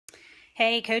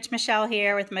Hey, Coach Michelle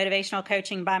here with Motivational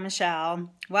Coaching by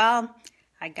Michelle. Well,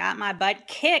 I got my butt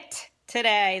kicked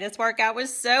today. This workout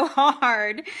was so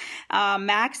hard.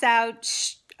 Max out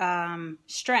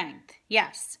strength.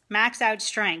 Yes, max out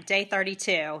strength, day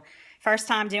 32. First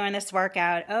time doing this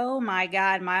workout. Oh my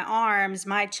God, my arms,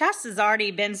 my chest has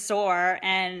already been sore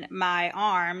and my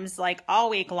arms like all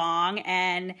week long.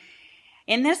 And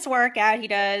in this workout, he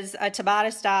does a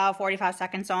Tabata style, 45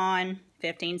 seconds on,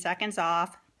 15 seconds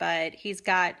off, but he's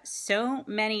got so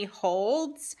many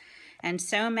holds and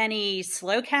so many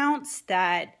slow counts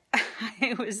that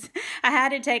I had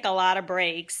to take a lot of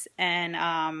breaks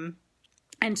and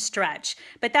stretch.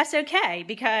 But that's okay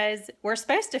because we're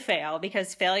supposed to fail,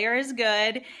 because failure is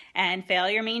good and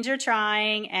failure means you're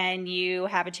trying and you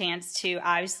have a chance to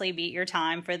obviously beat your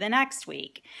time for the next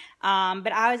week.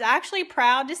 But I was actually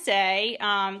proud to say,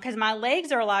 because my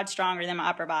legs are a lot stronger than my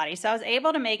upper body, so I was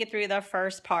able to make it through the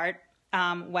first part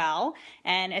well.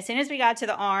 And as soon as we got to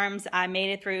the arms, I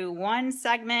made it through one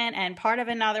segment and part of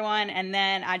another one, and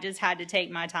then I just had to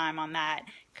take my time on that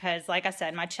because, like I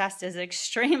said, my chest is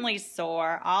extremely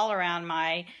sore all around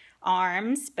my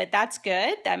arms, but that's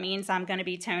good. That means I'm going to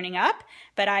be toning up.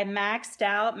 But I maxed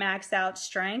out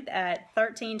strength at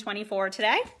 1324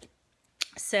 today.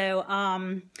 So,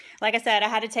 like I said, I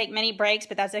had to take many breaks,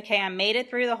 but that's okay. I made it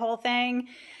through the whole thing.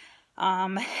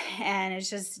 And it's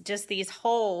just these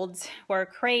holds were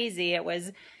crazy. It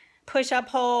was push-up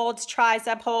holds,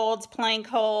 tricep holds, plank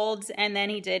holds, and then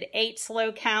he did 8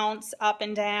 slow counts up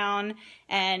and down.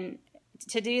 And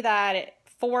to do that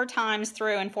 4 times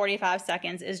through in 45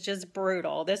 seconds is just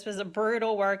brutal. This was a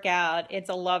brutal workout. It's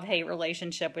a love-hate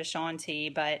relationship with Shaun T,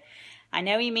 but I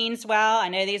know he means well. I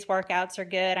know these workouts are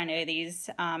good. I know these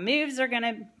moves are going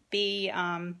to be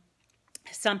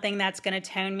something that's going to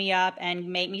tone me up and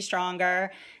make me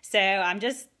stronger. So I'm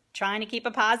just trying to keep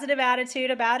a positive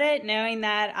attitude about it, knowing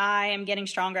that I am getting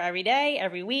stronger every day,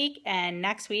 every week, and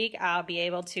next week I'll be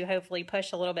able to hopefully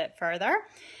push a little bit further.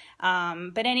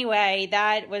 But anyway,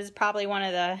 that was probably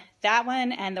that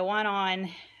one and the one on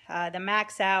the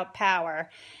max out power.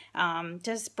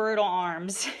 Just brutal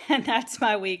arms, and that's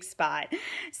my weak spot.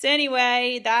 So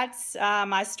anyway, that's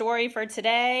my story for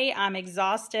today. I'm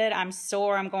exhausted. I'm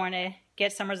sore. I'm going to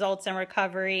get some results in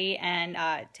recovery and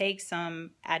take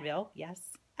some Advil. Yes,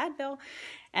 Advil.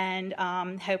 And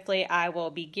hopefully I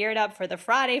will be geared up for the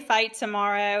Friday fight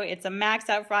tomorrow. It's a max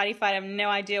out Friday fight. I have no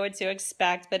idea what to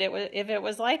expect, but if it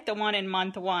was like the one in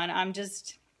month 1, I'm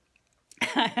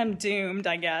doomed,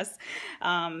 I guess.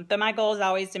 But my goal is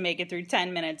always to make it through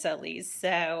 10 minutes at least.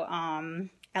 So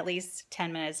at least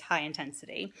 10 minutes high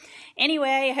intensity.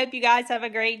 Anyway, I hope you guys have a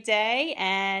great day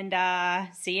and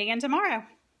see you again tomorrow.